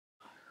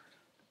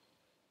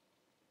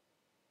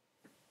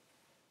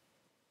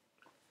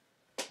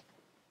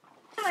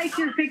like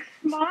your big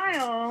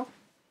smile.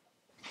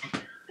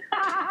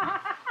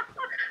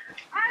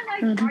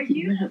 Are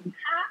you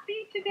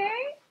happy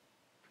today?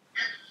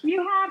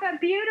 You have a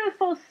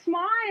beautiful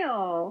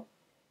smile.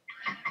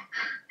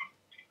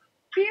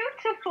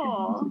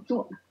 Beautiful.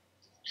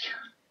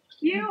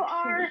 You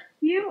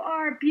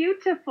are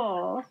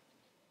beautiful.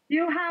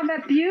 You have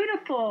a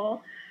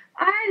beautiful.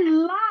 I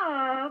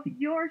love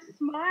your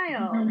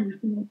smile.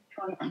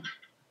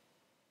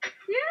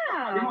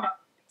 Yeah.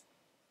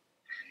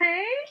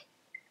 Hey?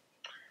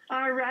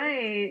 All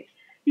right.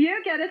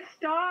 You get a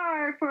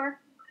star for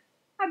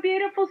a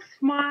beautiful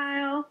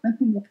smile.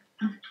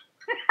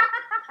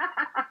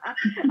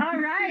 All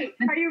right.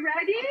 Are you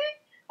ready?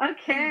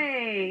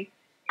 Okay.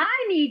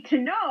 I need to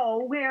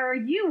know where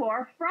you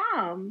are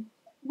from.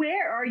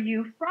 Where are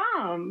you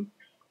from?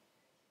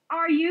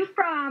 Are you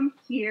from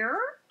here?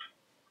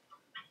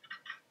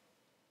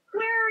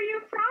 Where are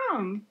you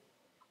from?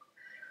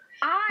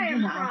 I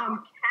am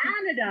from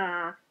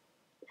Canada.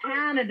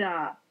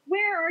 Canada.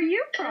 Where are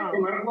you from?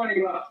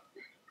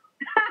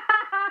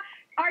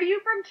 Are you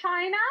from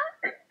China?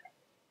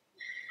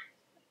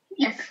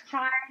 Yes.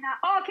 China.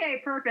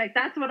 Okay, perfect.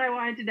 That's what I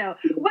wanted to know.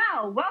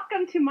 Well,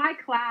 welcome to my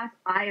class.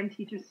 I am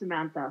teacher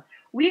Samantha.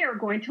 We are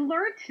going to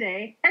learn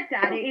today at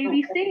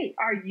DaDaABC.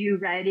 Are you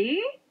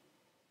ready?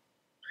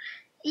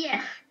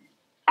 Yes.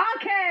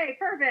 Okay,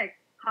 perfect.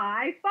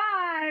 High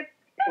five.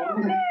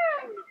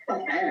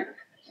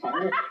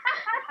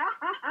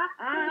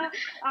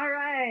 All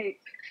right.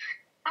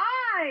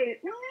 I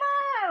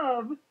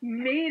love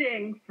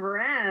meeting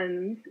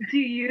friends. Do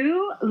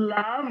you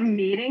love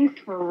meeting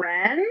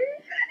friends?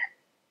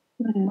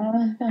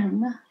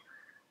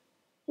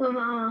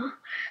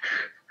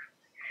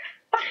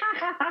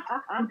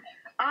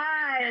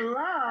 I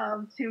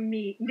love to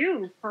meet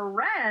new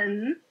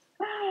friends.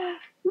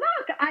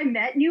 Look, I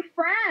met new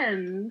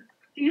friends.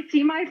 Do you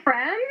see my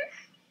friends?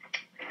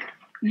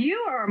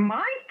 You are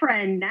my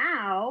friend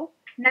now.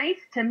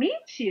 Nice to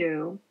meet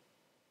you.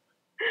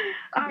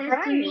 All right.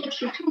 Nice to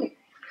meet you too.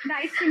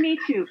 Nice to meet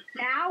you.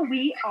 Now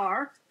we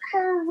are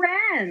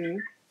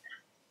friends.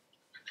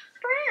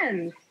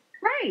 Friends.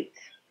 Right.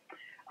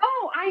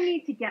 Oh, I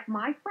need to get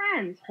my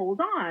friends.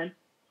 Hold on.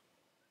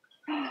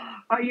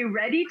 Are you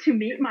ready to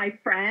meet my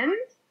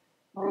friends?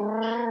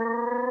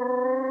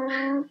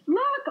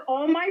 Look,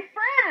 all my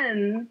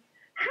friends.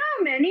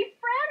 How many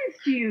friends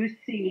do you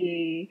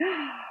see?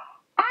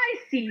 I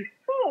see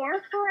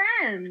 4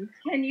 friends.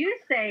 Can you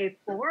say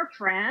 4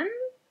 friends?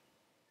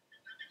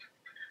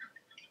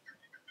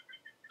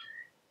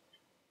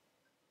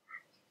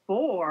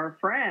 Four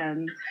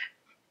friends.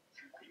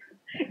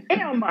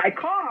 In my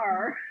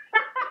car.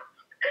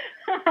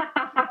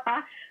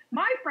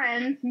 My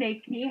friends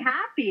make me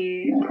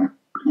happy.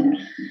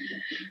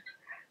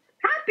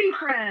 Happy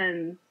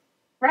friends.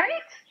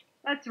 Right?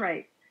 That's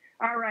right.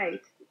 All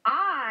right.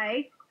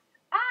 I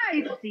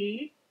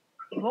see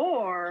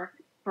 4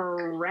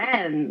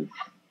 friends.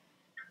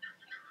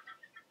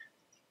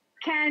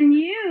 Can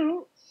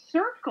you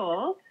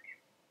circle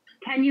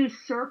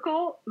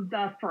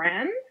the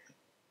friends?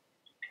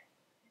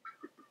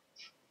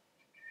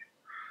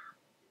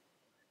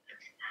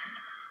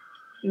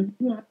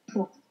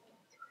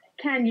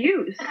 Can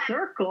you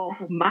circle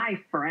my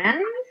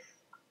friends?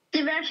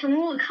 这边什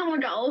么我看不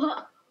着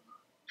啊？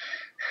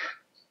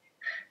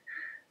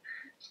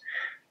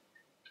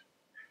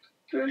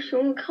这边什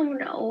么我看不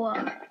着啊？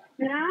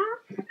呀？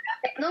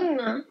弄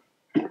啊！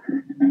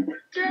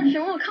这边什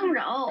么我看不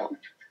着。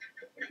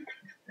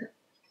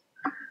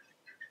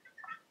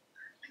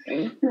哎，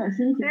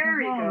 There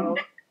we go.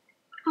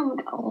 看不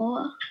着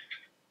啊！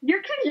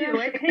 You can do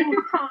it. Take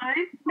your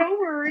time. Don't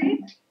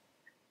worry.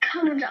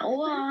 看不着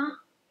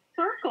啊！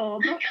 Circle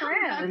the 看不着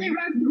friends. 这边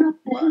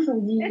我手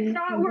机。 It's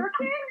not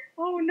working?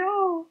 Oh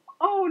no.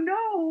 Oh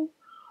no.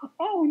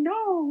 Oh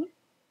no.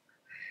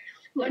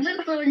 我这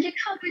个手机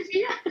看不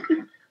见。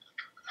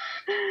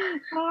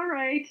 All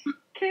right.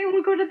 Okay,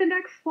 we'll go to the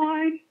next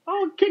slide.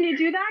 Oh, can you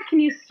do that? Can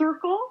you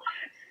circle?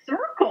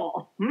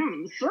 Circle.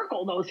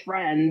 Circle those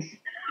friends.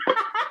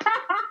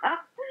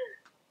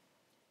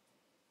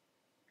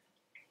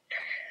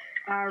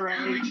 All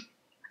right.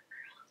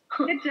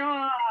 Good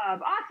job.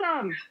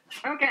 Awesome.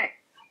 Okay.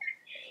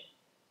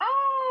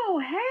 Oh,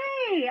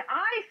 hey,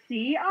 I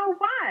see a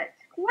what?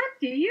 What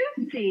do you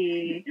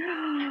see?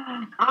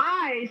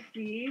 I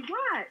see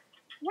what?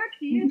 What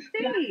do you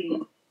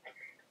see?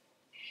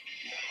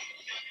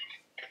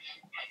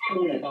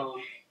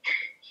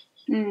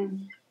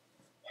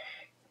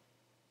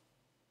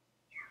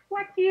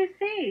 What do you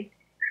see?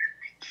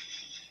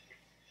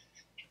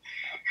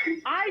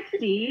 I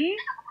see.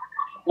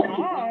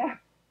 Oh.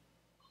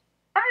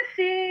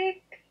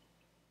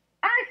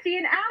 I see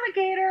an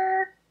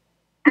alligator.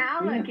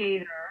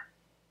 Alligator.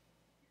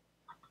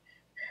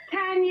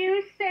 Can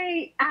you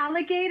say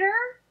alligator?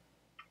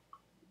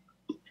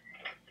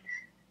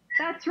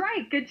 That's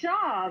right. Good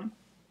job.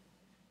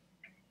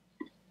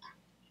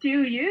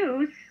 Do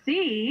you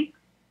see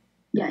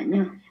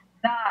the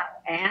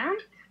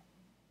ant?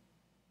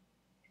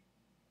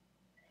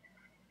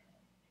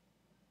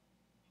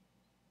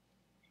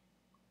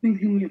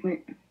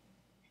 Wait.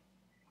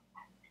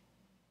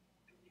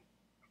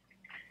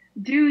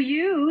 Do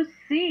you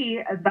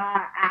see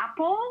the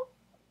apple?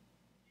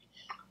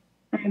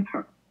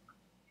 Apple.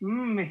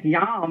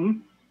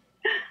 Yum.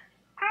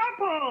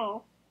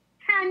 Apple.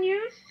 Can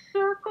you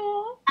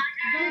circle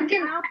the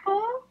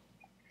apple?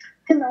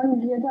 这哪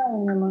里接在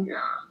了吗？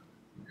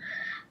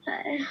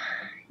哎呀，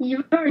一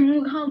半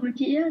你看不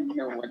见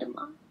呢，我的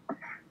妈！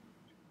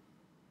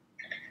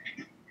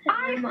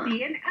 I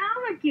see an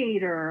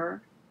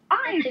alligator.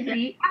 I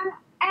see an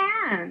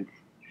ant.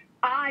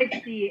 I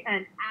see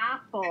an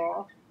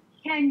apple.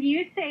 Can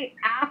you say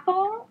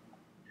apple?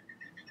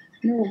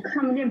 我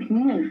看不见屏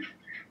幕。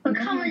我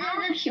看不见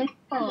这屏幕。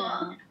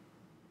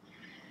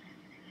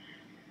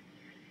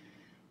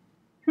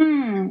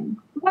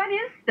What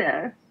is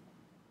this?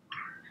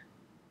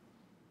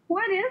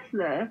 What is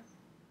this?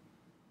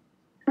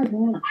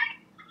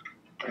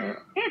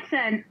 It's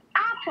an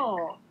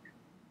apple.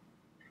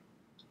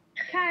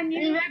 Can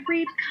you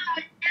repeat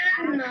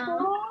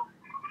apple?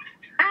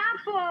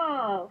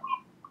 Apple.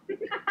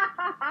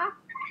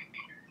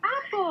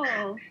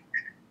 Apple.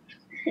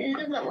 这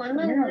怎么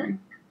弄的？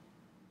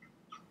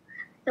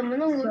怎么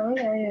弄？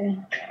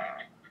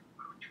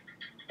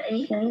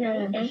想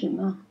也不行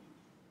啊。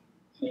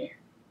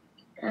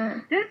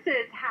This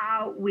is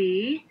how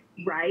we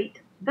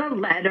write the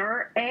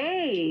letter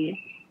A.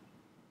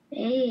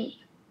 A.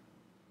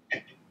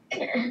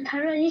 他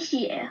让你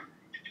写。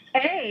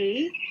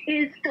A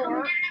is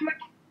for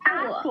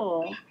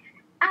apple.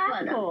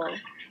 Apple.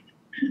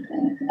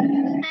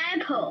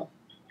 Apple.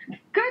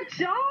 Good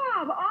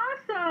job.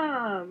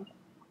 Awesome.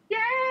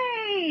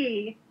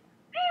 Yay.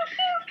 Pew,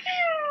 pew,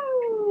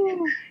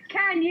 pew.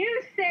 Can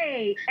you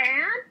say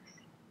ant?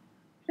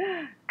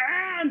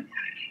 Ant.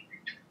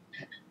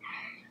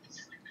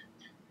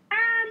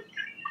 Ant.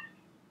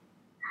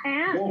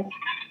 Ant.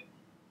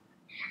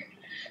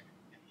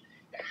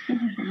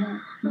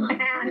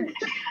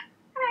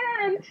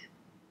 Ant.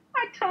 A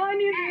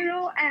tiny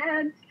little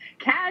ant.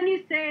 Can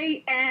you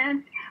say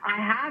ant? I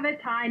have a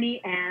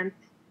tiny ant.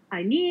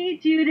 I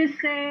need you to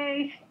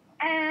say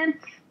ant.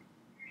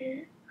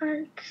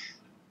 Ant.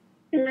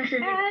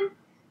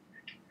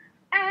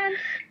 Ant.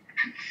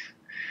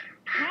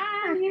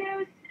 Can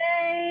you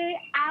say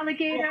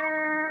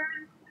alligator?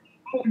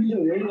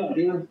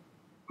 Alligator.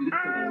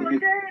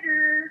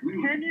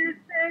 Can you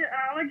say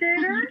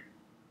alligator?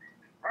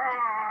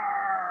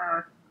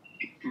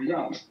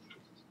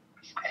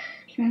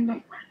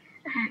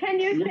 Can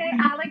you say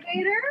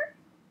alligator?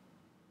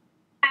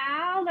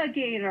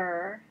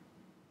 Alligator.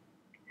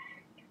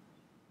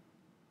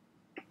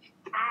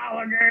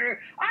 Alligator.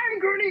 I'm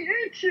going to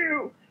eat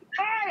you.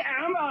 I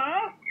am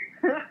a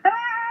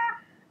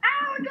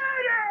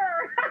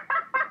alligator.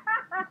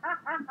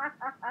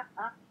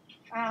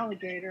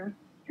 Alligator.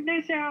 Can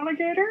they say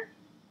alligator?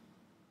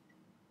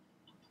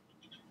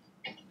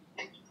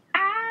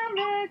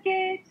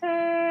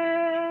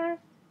 Alligator.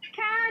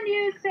 Can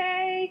you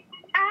say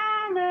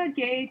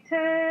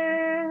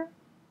alligator?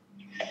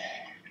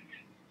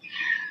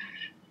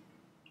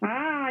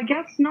 I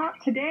guess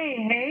not today,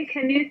 hey?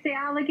 Can you say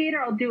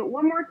alligator? I'll do it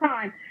one more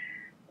time.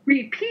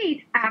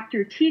 Repeat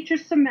after teacher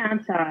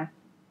Samantha.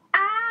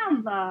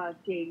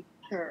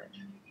 Alligator.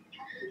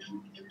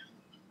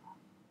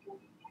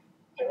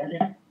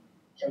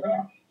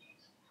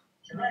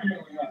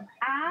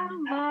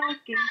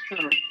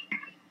 Alligator.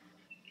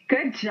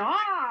 Good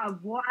job.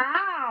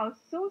 Wow,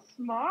 so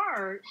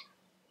smart.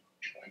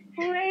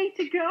 Way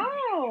to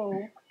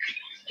go.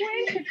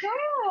 Way to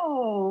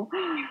go.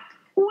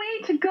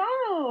 Way to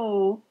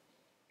go.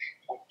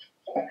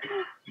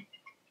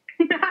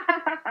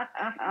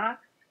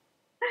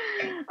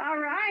 All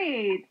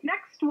right,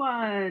 next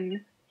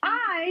one.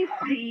 I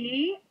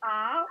see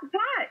a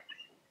what?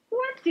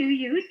 What do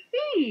you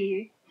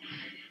see?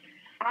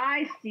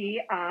 I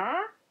see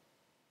a,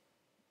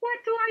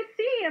 what do I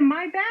see in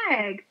my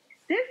bag?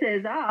 This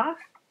is a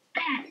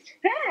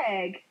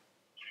bag.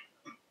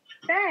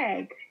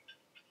 Bag.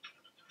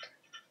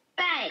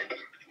 Bag.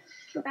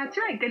 That's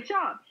right, good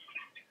job.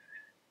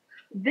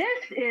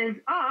 This is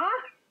a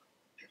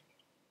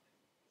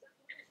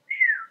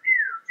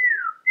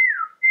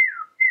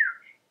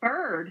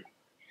bird.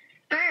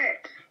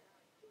 Bird.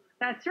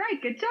 That's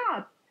right, good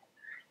job.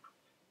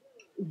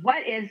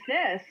 What is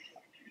this?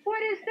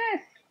 What is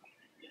this?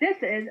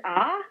 This is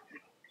a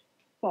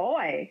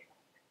boy.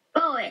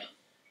 Boy.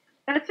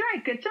 That's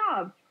right, good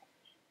job.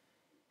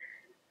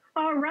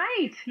 All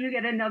right, you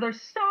get another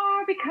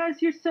star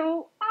because you're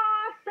so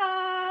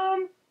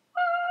awesome.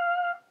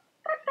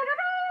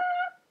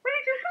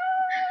 Where'd you go?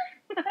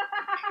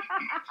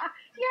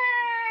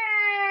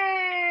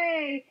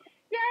 Yay!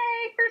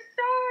 Yay for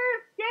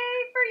stars! Yay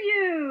for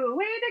you!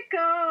 Way to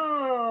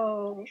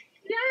go!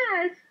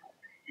 Yes!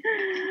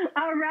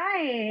 All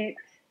right.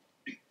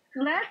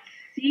 Let's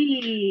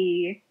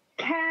see.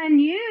 Can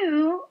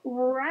you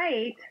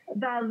write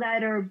the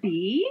letter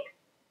B?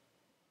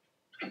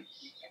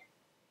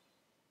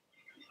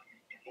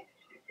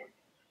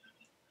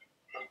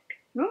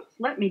 Oops,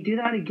 let me do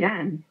that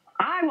again.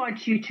 I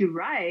want you to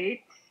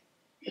write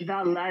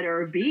the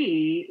letter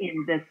B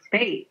in this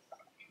space.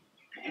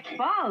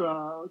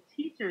 Follow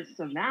Teacher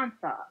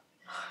Samantha.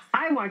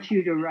 I want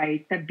you to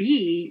write the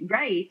B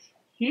right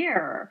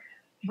here.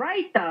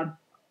 Write the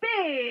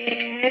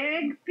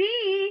big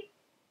B.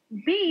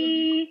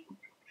 B.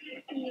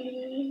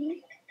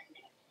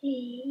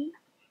 B.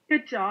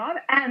 Good job.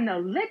 And the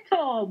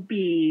little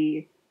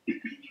B.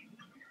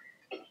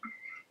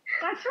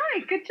 That's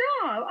right. Good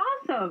job.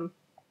 Awesome.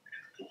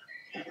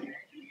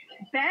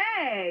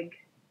 Bag.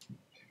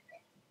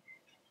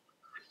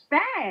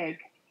 Bag.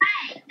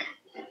 Bag.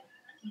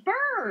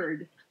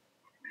 Bird.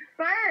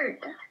 Bird.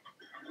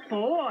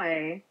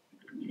 Boy.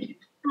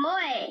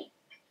 Boy.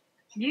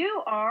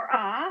 You are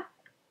a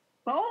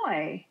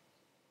boy.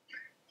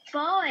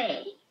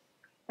 Boy.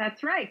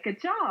 That's right.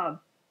 Good job.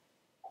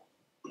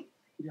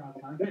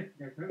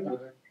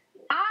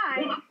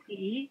 I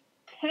see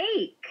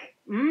cake.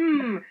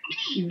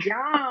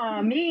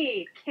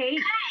 Yummy cake.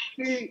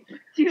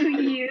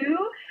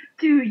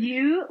 Do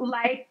you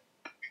like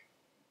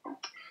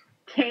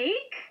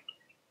cake?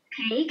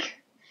 Cake.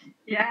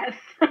 Yes.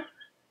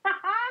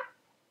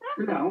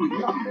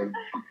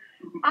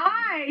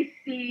 I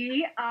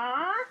see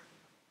a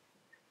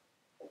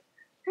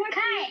what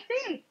Cat. do you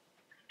see?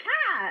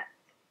 Cat.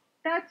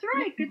 That's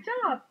right. Good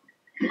job.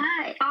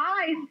 Cat.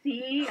 I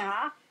see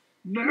a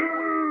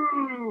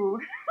moo.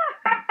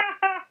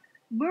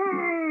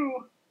 Moo.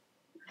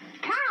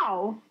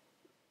 Cow.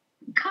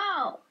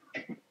 Cow.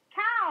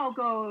 Cow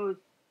goes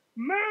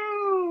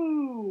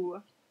moo.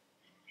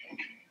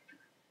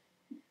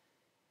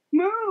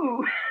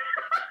 Moo.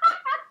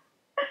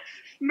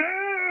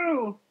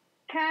 Moo.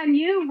 Can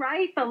you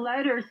write the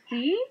letter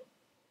C?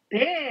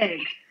 Big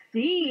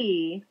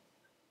C.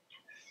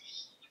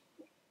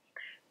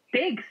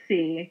 Big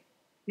C.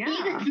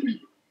 Yeah.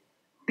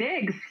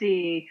 Big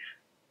C.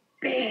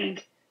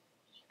 Big.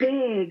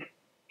 Big.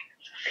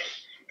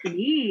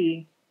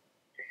 C.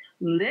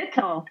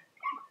 Little.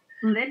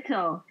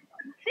 Little.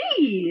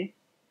 C.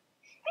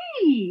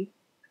 C.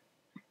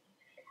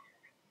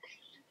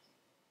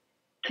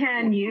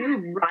 Can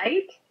you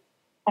write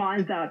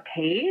on the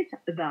page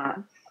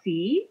the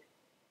C?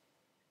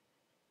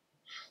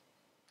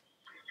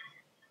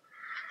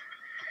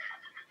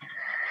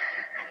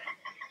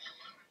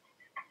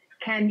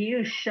 Can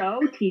you show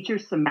Teacher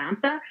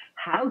Samantha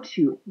how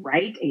to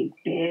write a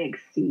big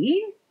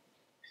C?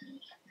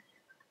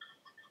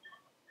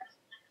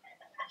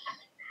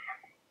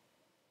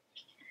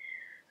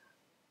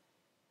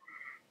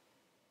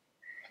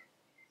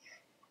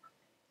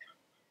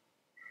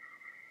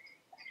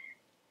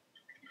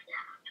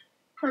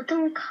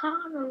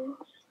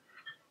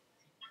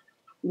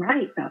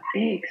 Write the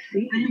big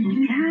C.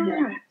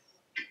 Yes.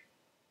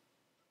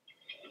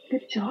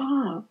 Good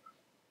job.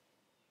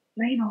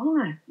 Right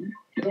on.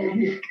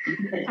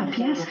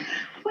 Yes.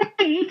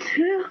 Way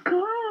to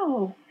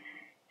go.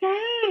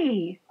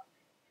 Yay.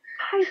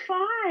 High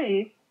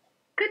five.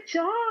 Good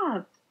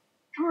job.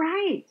 All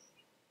right.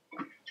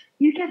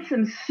 You get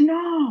some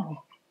snow.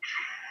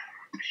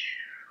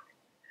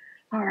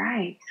 All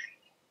right.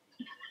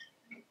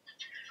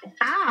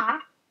 Ah,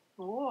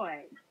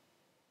 boy.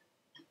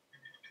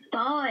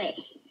 Boy.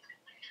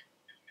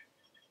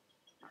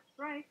 That's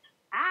right.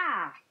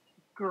 Ah,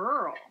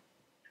 girl.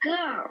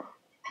 Girl.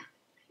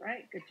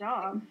 Right, good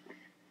job.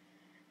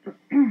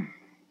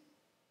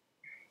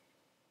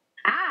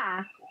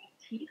 Ah,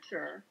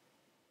 teacher.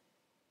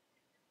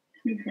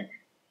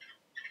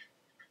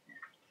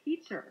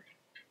 Teacher.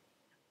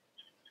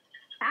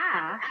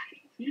 Ah,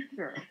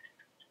 teacher.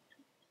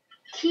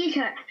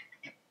 Teacher.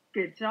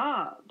 Good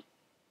job.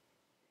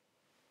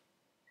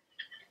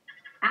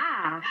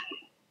 Ah,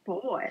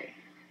 boy.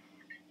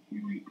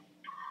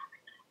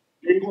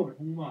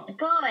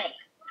 Boy.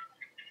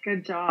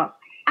 Good job.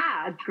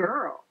 Ah,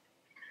 girl.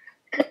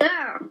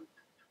 Girl.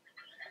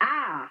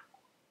 Ah,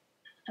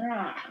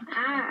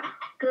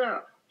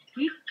 Girl.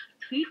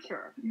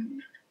 teacher.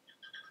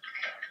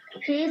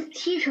 She's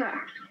teacher.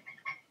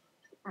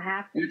 I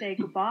have to say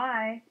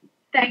goodbye.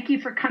 Thank you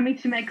for coming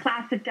to my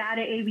class of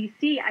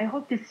DaDaABC. I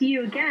hope to see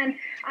you again.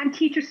 I'm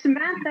Teacher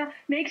Samantha.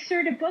 Make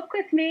sure to book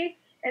with me,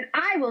 and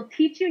I will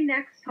teach you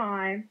next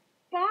time.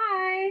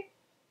 Bye.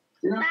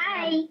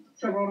 Bye.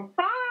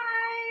 Bye.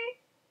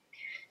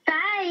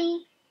 Bye.